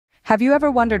Have you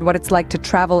ever wondered what it's like to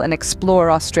travel and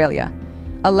explore Australia?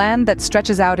 A land that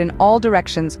stretches out in all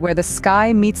directions, where the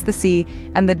sky meets the sea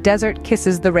and the desert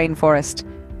kisses the rainforest.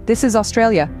 This is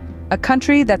Australia, a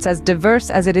country that's as diverse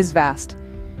as it is vast.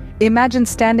 Imagine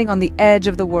standing on the edge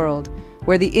of the world,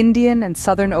 where the Indian and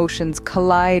Southern Oceans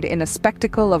collide in a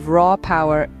spectacle of raw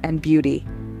power and beauty.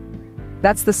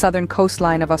 That's the southern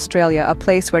coastline of Australia, a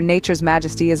place where nature's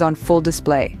majesty is on full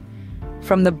display.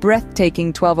 From the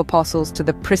breathtaking 12 Apostles to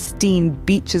the pristine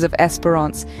beaches of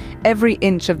Esperance, every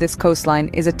inch of this coastline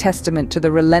is a testament to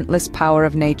the relentless power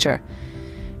of nature.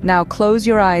 Now close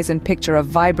your eyes and picture a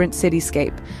vibrant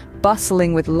cityscape,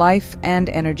 bustling with life and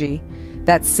energy.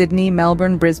 That's Sydney,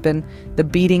 Melbourne, Brisbane, the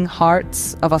beating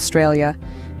hearts of Australia.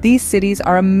 These cities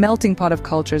are a melting pot of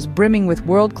cultures, brimming with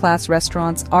world-class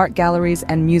restaurants, art galleries,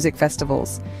 and music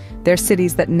festivals. They're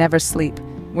cities that never sleep,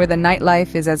 where the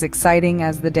nightlife is as exciting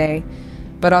as the day.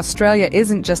 But Australia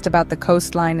isn't just about the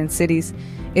coastline and cities.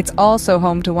 It's also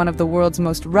home to one of the world's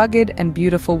most rugged and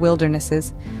beautiful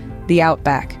wildernesses, the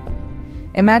outback.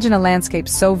 Imagine a landscape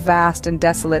so vast and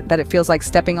desolate that it feels like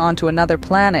stepping onto another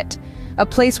planet. A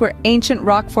place where ancient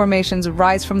rock formations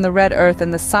rise from the red earth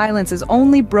and the silence is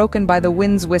only broken by the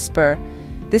wind's whisper.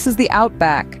 This is the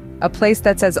outback, a place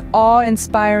that's as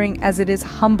awe-inspiring as it is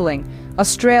humbling.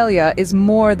 Australia is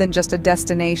more than just a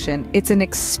destination. It's an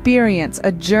experience,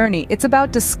 a journey. It's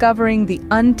about discovering the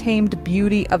untamed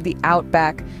beauty of the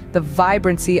outback, the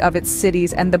vibrancy of its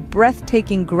cities, and the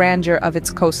breathtaking grandeur of its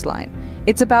coastline.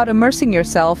 It's about immersing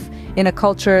yourself in a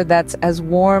culture that's as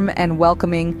warm and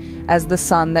welcoming as the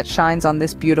sun that shines on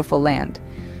this beautiful land.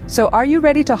 So are you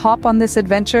ready to hop on this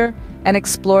adventure and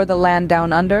explore the land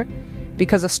down under?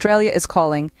 Because Australia is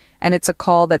calling, and it's a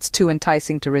call that's too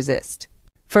enticing to resist.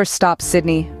 First stop,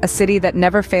 Sydney, a city that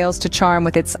never fails to charm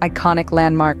with its iconic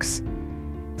landmarks.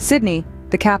 Sydney,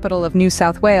 the capital of New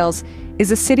South Wales,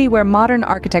 is a city where modern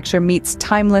architecture meets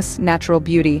timeless natural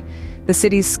beauty. The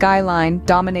city's skyline,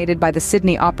 dominated by the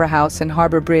Sydney Opera House and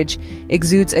Harbour Bridge,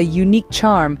 exudes a unique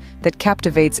charm that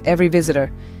captivates every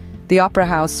visitor. The Opera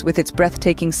House, with its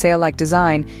breathtaking sail-like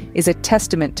design, is a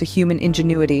testament to human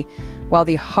ingenuity, while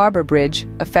the Harbour Bridge,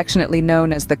 affectionately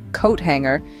known as the coat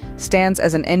hanger, stands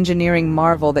as an engineering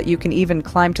marvel that you can even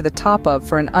climb to the top of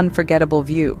for an unforgettable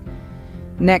view.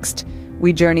 Next,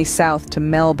 we journey south to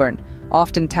Melbourne,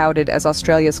 often touted as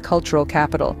Australia's cultural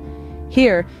capital.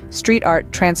 Here, street art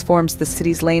transforms the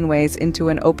city's laneways into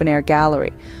an open-air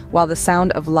gallery, while the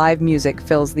sound of live music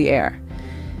fills the air.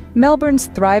 Melbourne's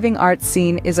thriving art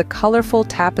scene is a colorful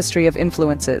tapestry of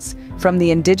influences, from the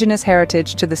Indigenous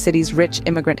heritage to the city's rich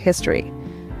immigrant history.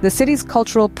 The city's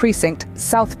cultural precinct,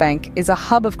 South Bank, is a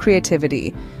hub of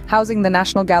creativity, housing the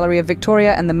National Gallery of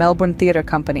Victoria and the Melbourne Theatre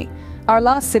Company. Our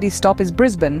last city stop is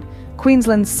Brisbane,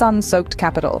 Queensland's sun-soaked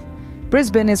capital.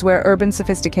 Brisbane is where urban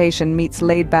sophistication meets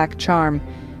laid-back charm.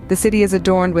 The city is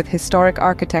adorned with historic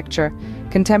architecture,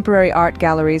 contemporary art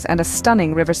galleries, and a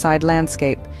stunning riverside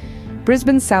landscape.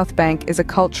 Brisbane's South Bank is a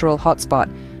cultural hotspot,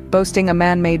 boasting a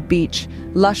man-made beach,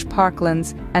 lush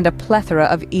parklands, and a plethora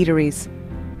of eateries.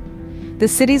 The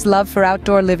city's love for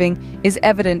outdoor living is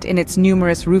evident in its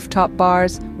numerous rooftop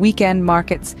bars, weekend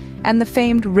markets, and the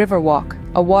famed Riverwalk,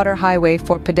 a water highway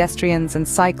for pedestrians and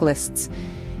cyclists.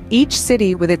 Each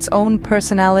city, with its own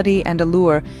personality and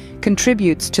allure,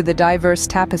 contributes to the diverse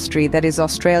tapestry that is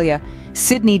Australia.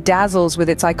 Sydney dazzles with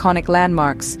its iconic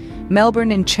landmarks,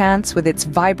 Melbourne enchants with its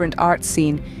vibrant art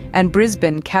scene, and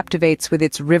Brisbane captivates with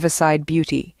its riverside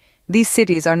beauty. These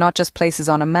cities are not just places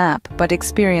on a map, but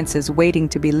experiences waiting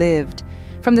to be lived.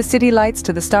 From the city lights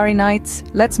to the starry nights,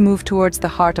 let's move towards the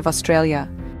heart of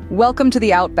Australia. Welcome to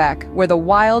the Outback, where the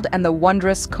wild and the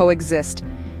wondrous coexist.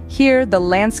 Here, the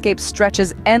landscape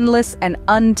stretches endless and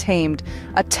untamed,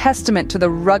 a testament to the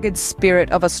rugged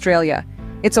spirit of Australia.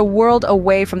 It's a world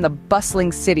away from the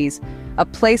bustling cities, a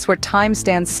place where time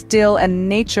stands still and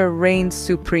nature reigns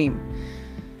supreme.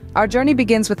 Our journey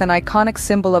begins with an iconic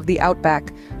symbol of the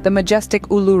Outback, the majestic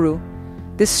Uluru.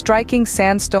 This striking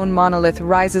sandstone monolith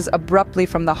rises abruptly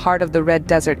from the heart of the red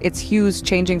desert, its hues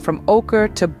changing from ochre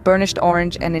to burnished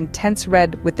orange and intense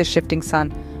red with the shifting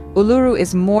sun. Uluru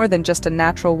is more than just a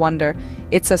natural wonder.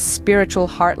 It's a spiritual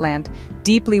heartland,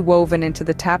 deeply woven into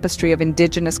the tapestry of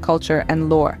Indigenous culture and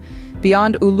lore.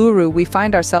 Beyond Uluru, we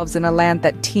find ourselves in a land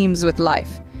that teems with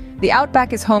life. The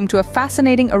Outback is home to a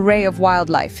fascinating array of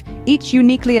wildlife, each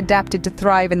uniquely adapted to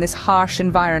thrive in this harsh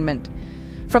environment.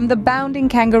 From the bounding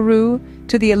kangaroo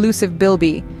to the elusive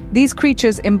bilby, these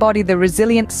creatures embody the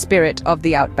resilient spirit of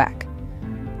the Outback.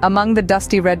 Among the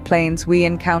dusty red plains, we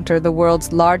encounter the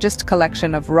world's largest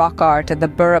collection of rock art at the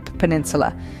Burrup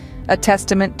Peninsula, a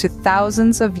testament to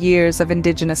thousands of years of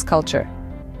Indigenous culture.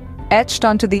 Etched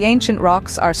onto the ancient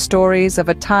rocks are stories of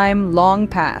a time long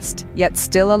past, yet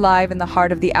still alive in the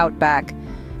heart of the outback.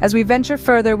 As we venture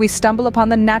further, we stumble upon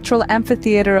the natural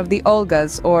amphitheater of the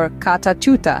Olgas, or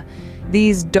Katachuta.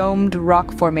 These domed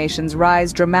rock formations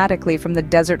rise dramatically from the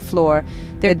desert floor,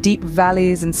 their deep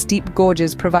valleys and steep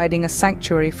gorges providing a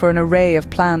sanctuary for an array of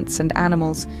plants and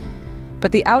animals.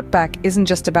 But the outback isn't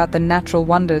just about the natural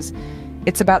wonders.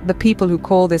 It's about the people who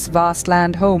call this vast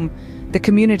land home, the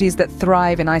communities that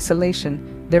thrive in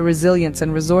isolation, their resilience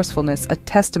and resourcefulness a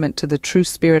testament to the true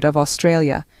spirit of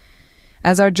Australia.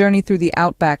 As our journey through the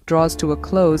outback draws to a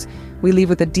close, we leave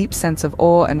with a deep sense of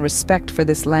awe and respect for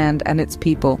this land and its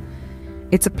people.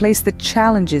 It's a place that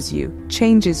challenges you,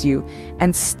 changes you,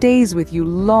 and stays with you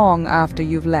long after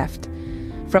you've left.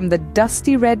 From the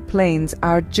dusty red plains,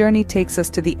 our journey takes us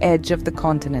to the edge of the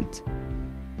continent.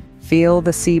 Feel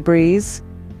the sea breeze?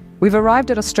 We've arrived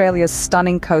at Australia's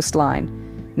stunning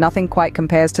coastline. Nothing quite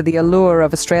compares to the allure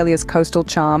of Australia's coastal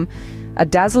charm, a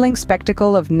dazzling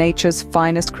spectacle of nature's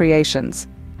finest creations.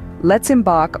 Let's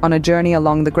embark on a journey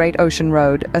along the Great Ocean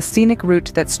Road, a scenic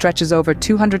route that stretches over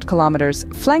 200 kilometers,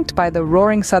 flanked by the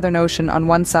roaring Southern Ocean on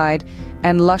one side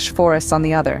and lush forests on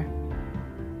the other.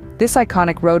 This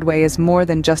iconic roadway is more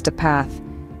than just a path.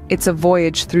 It's a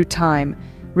voyage through time,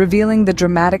 revealing the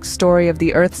dramatic story of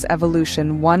the Earth's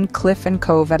evolution, one cliff and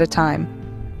cove at a time.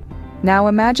 Now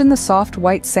imagine the soft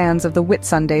white sands of the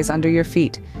Whitsundays under your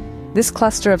feet. This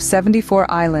cluster of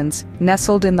 74 islands,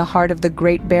 nestled in the heart of the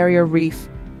Great Barrier Reef,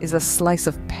 is a slice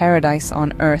of paradise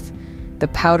on Earth. The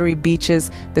powdery beaches,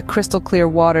 the crystal-clear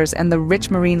waters, and the rich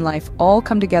marine life all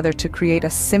come together to create a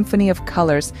symphony of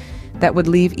colors that would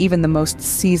leave even the most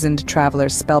seasoned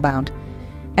travelers spellbound.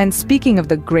 And speaking of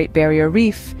the Great Barrier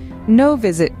Reef, no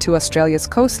visit to Australia's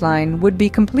coastline would be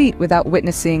complete without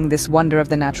witnessing this wonder of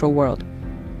the natural world.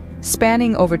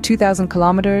 Spanning over 2,000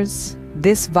 kilometers,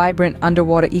 this vibrant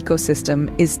underwater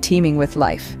ecosystem is teeming with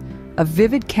life. A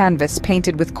vivid canvas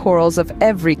painted with corals of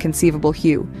every conceivable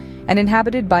hue, and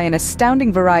inhabited by an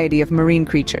astounding variety of marine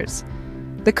creatures.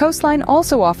 The coastline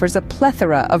also offers a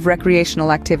plethora of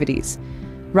recreational activities.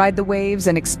 Ride the waves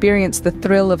and experience the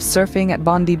thrill of surfing at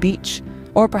Bondi Beach,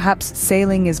 or perhaps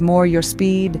sailing is more your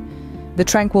speed. The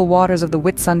tranquil waters of the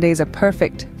Whitsundays are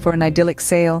perfect for an idyllic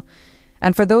sail,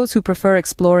 and for those who prefer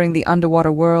exploring the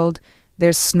underwater world,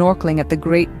 there's snorkeling at the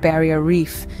Great Barrier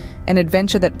Reef, an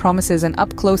adventure that promises an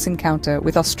up-close encounter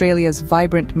with Australia's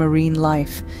vibrant marine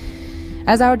life.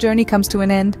 As our journey comes to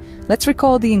an end, let's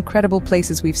recall the incredible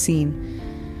places we've seen.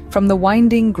 From the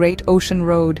winding Great Ocean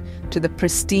Road to the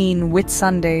pristine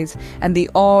Whitsundays and the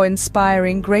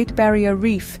awe-inspiring Great Barrier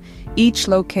Reef, each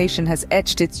location has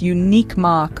etched its unique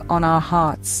mark on our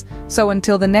hearts. So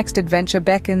until the next adventure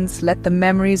beckons, let the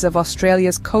memories of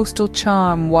Australia's coastal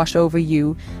charm wash over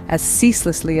you as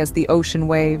ceaselessly as the ocean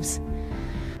waves.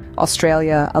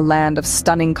 Australia, a land of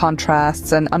stunning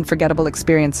contrasts and unforgettable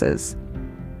experiences.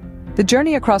 The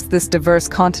journey across this diverse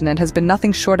continent has been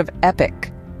nothing short of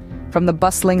epic. From the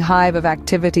bustling hive of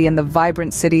activity in the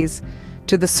vibrant cities,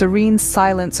 to the serene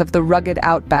silence of the rugged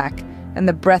outback, and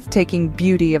the breathtaking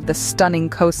beauty of the stunning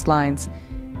coastlines,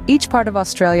 each part of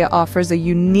Australia offers a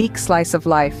unique slice of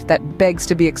life that begs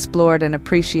to be explored and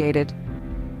appreciated.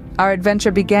 Our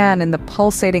adventure began in the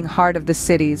pulsating heart of the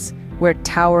cities, where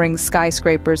towering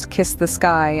skyscrapers kissed the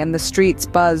sky and the streets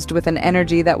buzzed with an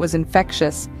energy that was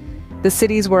infectious. The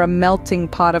cities were a melting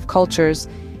pot of cultures,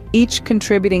 each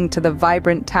contributing to the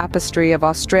vibrant tapestry of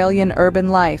Australian urban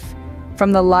life.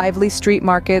 From the lively street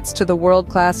markets to the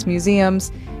world-class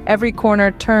museums, every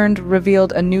corner turned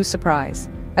revealed a new surprise.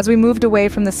 As we moved away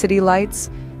from the city lights,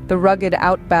 the rugged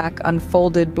outback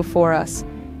unfolded before us.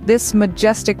 This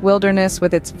majestic wilderness,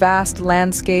 with its vast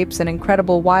landscapes and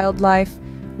incredible wildlife,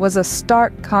 was a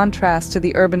stark contrast to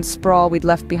the urban sprawl we'd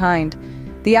left behind.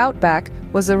 The outback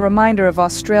was a reminder of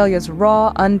Australia's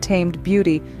raw, untamed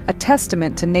beauty, a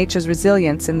testament to nature's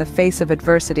resilience in the face of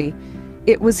adversity.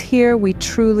 It was here we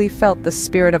truly felt the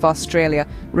spirit of Australia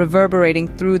reverberating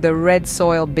through the red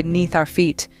soil beneath our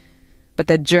feet. But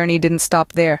the journey didn't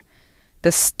stop there.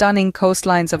 The stunning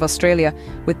coastlines of Australia,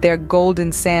 with their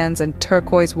golden sands and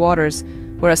turquoise waters,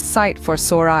 were a sight for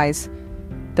sore eyes.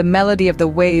 The melody of the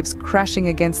waves crashing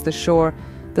against the shore,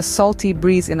 the salty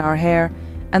breeze in our hair,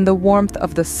 and the warmth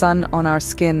of the sun on our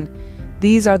skin.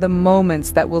 These are the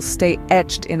moments that will stay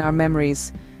etched in our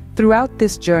memories. Throughout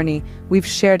this journey, we've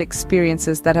shared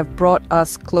experiences that have brought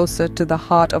us closer to the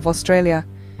heart of Australia.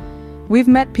 We've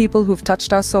met people who've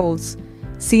touched our souls,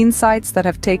 seen sights that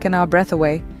have taken our breath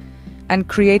away, and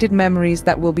created memories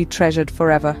that will be treasured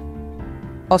forever.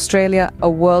 Australia, a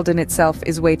world in itself,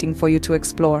 is waiting for you to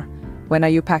explore. When are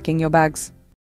you packing your bags?